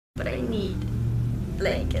But I need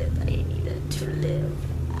blanket. I need it to live.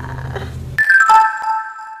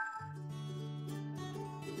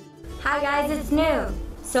 Hi guys, it's New.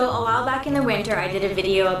 So a while back in the winter, I did a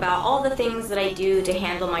video about all the things that I do to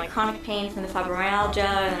handle my chronic pain from the fibromyalgia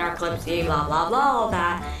and narcolepsy, blah blah blah, all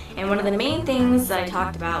that. And one of the main things that I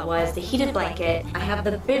talked about was the heated blanket. I have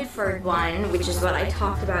the Biddeford one, which is what I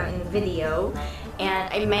talked about in the video.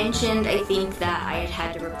 And I mentioned, I think, that I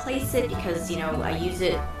had to replace it because, you know, I use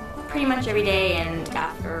it pretty much every day, and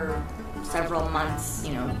after several months,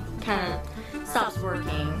 you know, kind of stops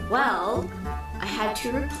working. Well, I had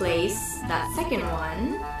to replace that second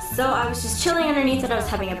one. So I was just chilling underneath it. I was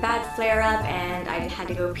having a bad flare-up and I had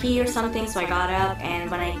to go pee or something, so I got up, and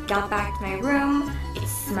when I got back to my room, it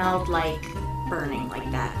smelled like burning, like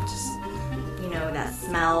that, just, you know, that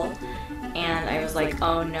smell. And I was like,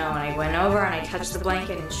 oh no, and I went over and I touched the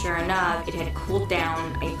blanket, and sure enough, it had cooled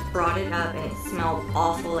down. I brought it up and it smelled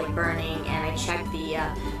awful, like burning, and I checked the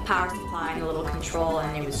power supply and the little control,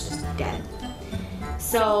 and it was just dead.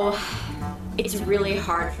 So it's really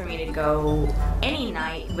hard for me to go any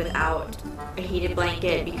night without a heated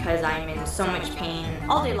blanket because I'm in so much pain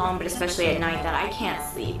all day long, but especially at night, that I can't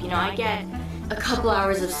sleep. You know, I get a couple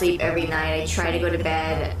hours of sleep every night. I try to go to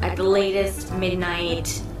bed at the latest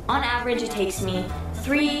midnight. On average, it takes me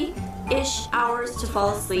 3-ish hours to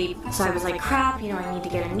fall asleep. So I was like, crap, you know, I need to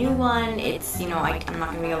get a new one. It's, you know, I'm not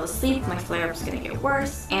gonna be able to sleep. My flare-up's gonna get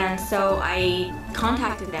worse. And so I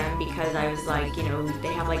contacted them because I was like, you know,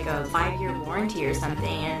 they have like a 5-year warranty or something,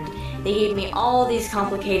 and they gave me all these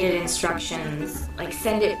complicated instructions, like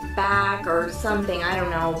send it back or something, I don't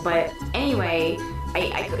know. But anyway,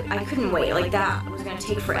 I couldn't wait. Like, that was gonna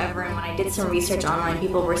take forever, and when I did some research online,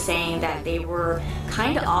 people were saying that they were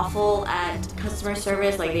kind of awful at customer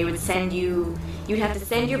service. Like, they would send you, you'd have to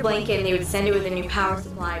send your blanket and they would send it with a new power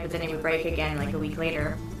supply, but then it would break again like a week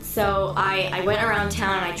later. So I went around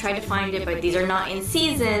town and I tried to find it, but these are not in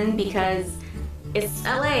season because it's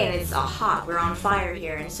LA and it's hot, we're on fire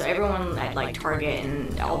here, and so everyone at like Target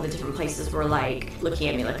and all the different places were like looking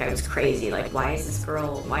at me like I was crazy, like, why is this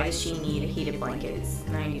girl, why does she need a heated blanket? It's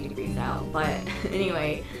 90 degrees out. But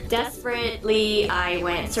anyway, desperately I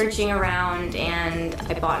went searching around and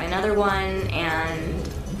I bought another one, and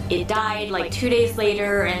it died like 2 days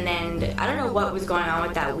later, and then I don't know what was going on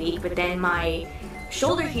with that week, but then my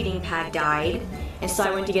shoulder heating pad died. And so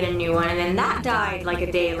I went to get a new one, and then that died like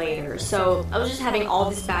a day later. So I was just having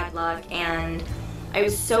all this bad luck, and I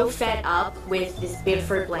was so fed up with this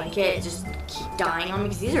Biddeford blanket just keep dying on me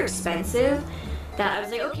because these are expensive, that I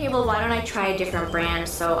was like, okay, well, why don't I try a different brand?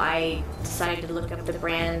 So I decided to look up the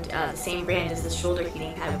brand, the same brand as the shoulder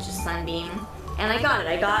heating pad, which is Sunbeam. And I got it.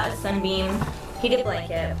 I got a Sunbeam heated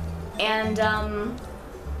blanket. And,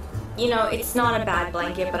 you know, it's not a bad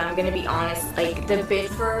blanket, but I'm gonna be honest, like, the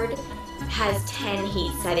Biddeford has 10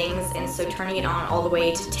 heat settings, and so turning it on all the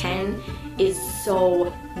way to 10 is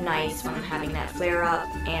so nice when I'm having that flare up.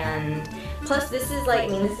 And plus, this is like, I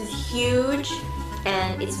mean, this is huge,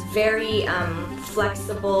 and it's very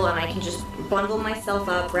flexible, and I can just bundle myself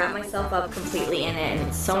up, wrap myself up completely in it, and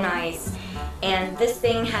it's so nice. And this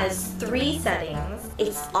thing has 3 settings.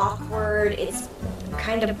 It's awkward, it's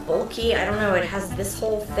kind of bulky, I don't know, it has this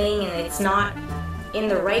whole thing, and it's not in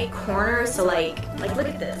the right corner, so like look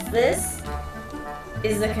at this. This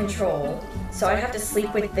is the control. So I'd have to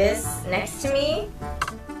sleep with this next to me,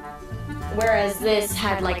 whereas this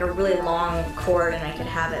had like a really long cord, and I could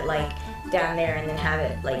have it like down there and then have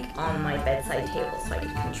it like on my bedside table so I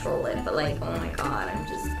could control it. But like, oh my god, I'm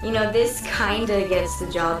just, you know, this kinda gets the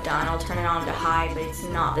job done. I'll turn it on to high, but it's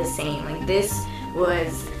not the same. Like, this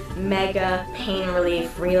was mega pain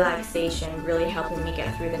relief, relaxation, really helping me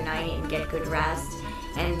get through the night and get good rest.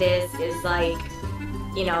 And this is like,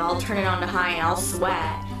 you know, I'll turn it on to high and I'll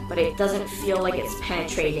sweat, but it doesn't feel like it's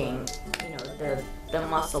penetrating, you know, the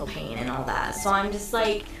muscle pain and all that. So I'm just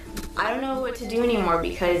like, I don't know what to do anymore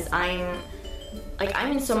because I'm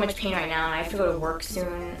in so much pain right now, and I have to go to work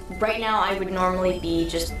soon. Right now I would normally be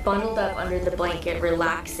just bundled up under the blanket,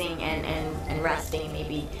 relaxing and resting,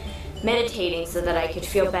 maybe meditating so that I could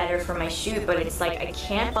feel better for my shoot, but it's like I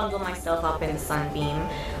can't bundle myself up in the Sunbeam.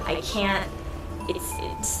 I can't,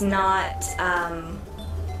 it's not,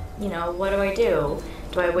 you know, what do I do?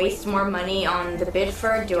 Do I waste more money on the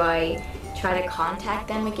Biddeford? Do I try to contact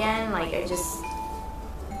them again? Like, I don't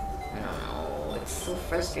know, it's so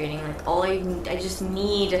frustrating. Like, I just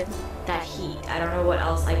need that heat. I don't know what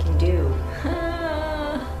else I can do.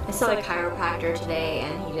 I saw a chiropractor today,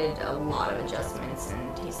 and he did a lot of adjustments,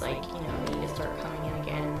 and he's like, you know, you need to start coming in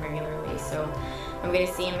again regularly. So I'm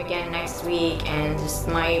gonna see him again next week, and just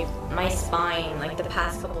my spine, like the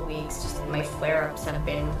past couple weeks, just my flare-ups have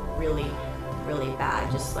been really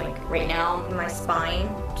bad. Just like right now, my spine,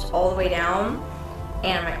 just all the way down,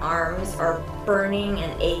 and my arms are burning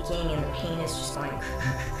and aching, and the pain is just going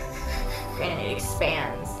and it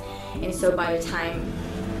expands. And so by the time,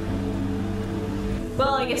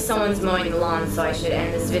 well, I guess someone's mowing the lawn, so I should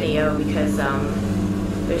end this video because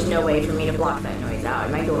there's no way for me to block that noise out.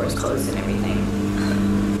 My door is closed and everything.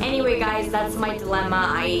 Anyway, guys, that's my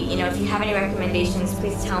dilemma. If you have any recommendations,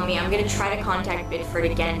 please tell me. I'm gonna try to contact Biddeford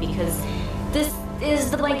again because this is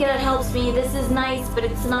the blanket that helps me. This is nice, but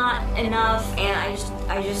it's not enough, and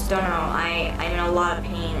I just don't know. I'm in a lot of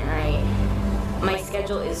pain, and my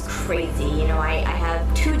schedule is crazy. I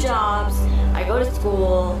have 2 jobs. I go to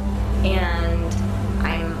school, and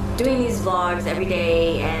I'm doing these vlogs every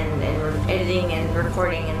day, and editing and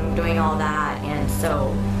recording and doing all that, and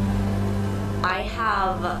so I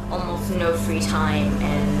have almost no free time,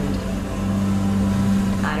 and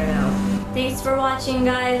I don't know. Thanks for watching,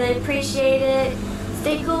 guys. I appreciate it.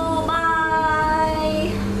 Stay cool.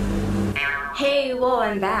 Bye. Hey, whoa,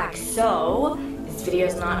 I'm back. So this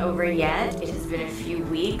video's not over yet. It has been a few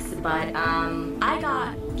weeks, but I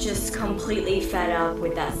got just completely fed up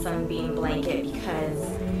with that Sunbeam blanket because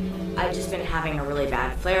I've just been having a really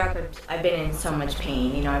bad flare-up. I've been in so much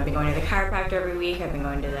pain. I've been going to the chiropractor every week. I've been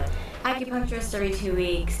going to the acupuncturist every 2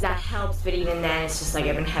 weeks. That helps, but even then, it's just like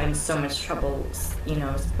I've been having so much trouble,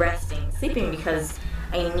 resting, sleeping, because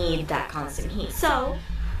I need that constant heat. So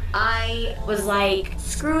I was like,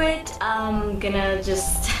 screw it. I'm gonna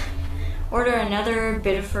just order another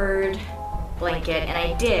Biddeford blanket, and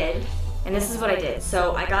I did. And this is what I did.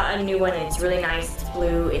 So I got a new one, and it's really nice. It's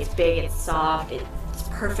blue, it's big, it's soft, it's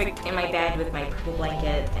perfect in my bed with my purple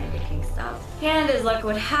blanket and picking stuff. And as luck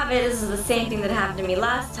would have it, this is the same thing that happened to me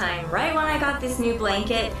last time. Right when I got this new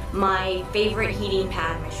blanket, my favorite heating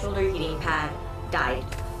pad, my shoulder heating pad, died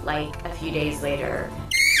like a few days later.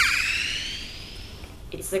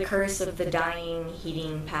 It's the curse of the dying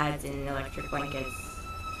heating pads in electric blankets.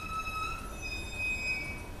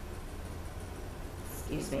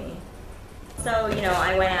 Excuse me. So,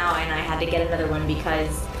 I went out and I had to get another one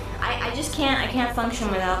because I just can't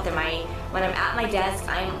function without them. When I'm at my desk,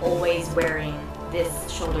 I'm always wearing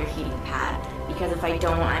this shoulder heating pad because if I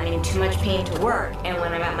don't, I'm in too much pain to work. And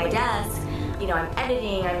when I'm at my desk, I'm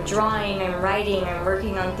editing, I'm drawing, I'm writing, I'm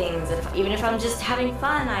working on things. Even if I'm just having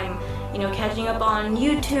fun, I'm, catching up on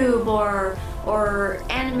YouTube or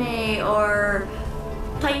anime or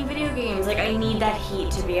playing video games. Like, I need that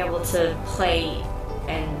heat to be able to play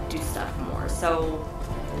and do stuff more. So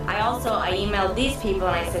I emailed these people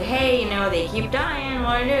and I said, hey, they keep dying,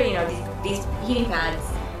 what do I do? These heating pads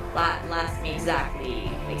last me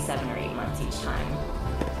exactly like 7 or 8 months each time.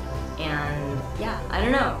 And yeah, I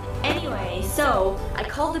don't know. Anyway, so I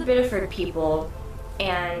called the Biddeford people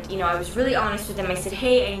and, I was really honest with them. I said,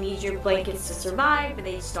 hey, I need your blankets to survive, but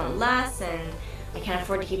they just don't last and I can't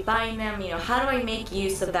afford to keep buying them. How do I make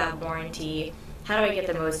use of that warranty? How do I get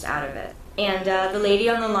the most out of it? And the lady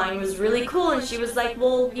on the line was really cool, and she was like,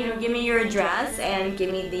 well, give me your address and give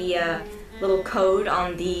me the little code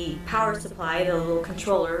on the power supply, the little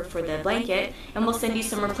controller for the blanket, and we'll send you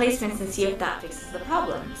some replacements and see if that fixes the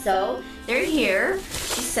problem. So they're here.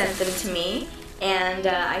 She sent them to me, and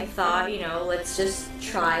I thought, let's just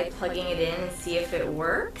try plugging it in and see if it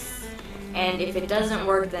works. And if it doesn't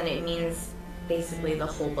work, then it means basically the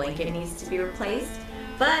whole blanket needs to be replaced.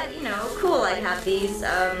 But, cool, I have these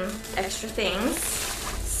extra things,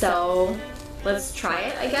 so let's try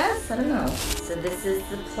it, I guess. I don't know. So this is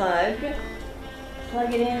the plug.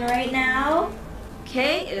 Plug it in right now.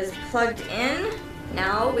 Okay, it is plugged in.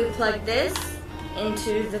 Now we plug this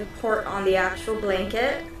into the port on the actual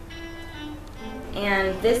blanket.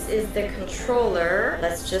 And this is the controller.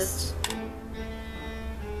 Let's just...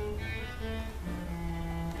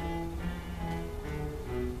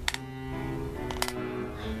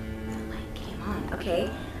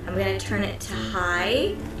 Okay, I'm gonna turn it to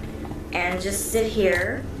high and just sit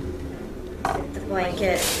here with the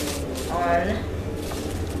blanket on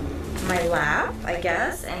my lap, I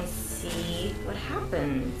guess, and see what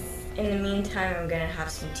happens. In the meantime, I'm gonna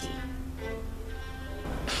have some tea.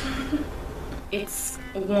 It's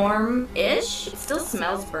warm-ish. It still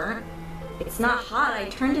smells burnt. It's not hot. I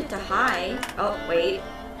turned it to high. Oh, wait.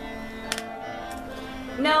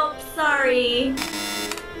 Nope, sorry.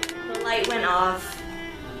 The light went off.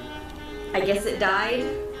 I guess it died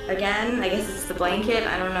again. I guess it's the blanket.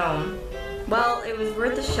 I don't know. Well, it was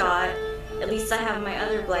worth a shot. At least I have my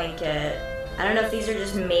other blanket. I don't know if these are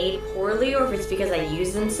just made poorly or if it's because I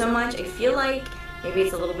use them so much. I feel like maybe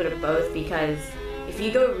it's a little bit of both because if you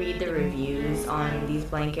go read the reviews on these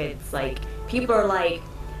blankets, like, people are like,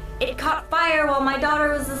 it caught fire while my daughter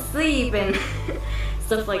was asleep and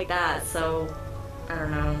stuff like that. So I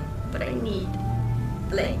don't know, but I need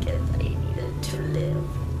blankets. I need it to live.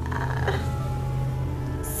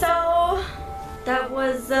 So that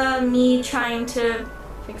was me trying to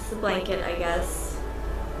fix the blanket, I guess.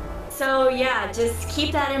 So yeah, just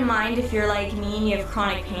keep that in mind if you're like me and you have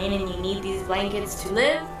chronic pain and you need these blankets to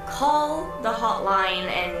live. Call the hotline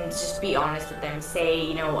and just be honest with them. Say,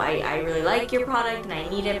 you know, I really like your product and I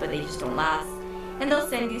need it, but they just don't last. And they'll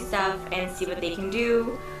send you stuff and see what they can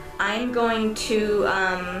do. I'm going to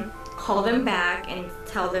call them back and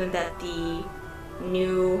tell them that the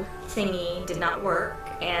new thingy did not work.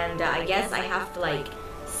 And I guess I have to like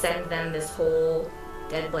send them this whole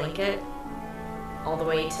dead blanket all the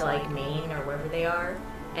way to like Maine or wherever they are,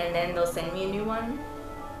 and then they'll send me a new one.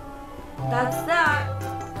 That's that.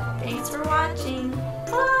 Thanks for watching.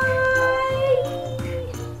 Bye!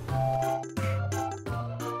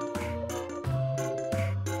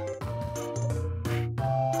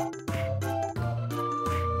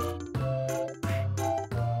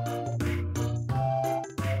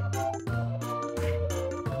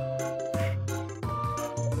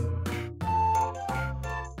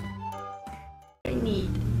 I need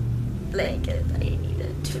blankets. I need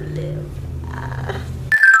it to live.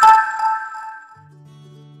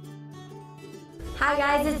 Hi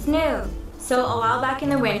guys, it's New. So a while back in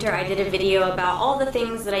the winter, I did a video about all the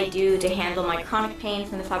things that I do to handle my chronic pain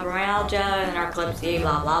from the fibromyalgia and narcolepsy,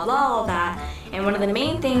 blah blah blah, all that. And one of the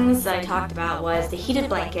main things that I talked about was the heated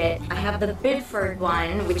blanket. I have the Biddeford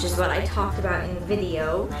one, which is what I talked about in the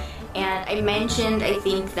video. And I mentioned, I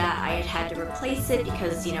think, that I had to replace it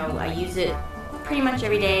because, you know, I use it pretty much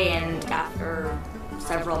every day, and after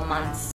several months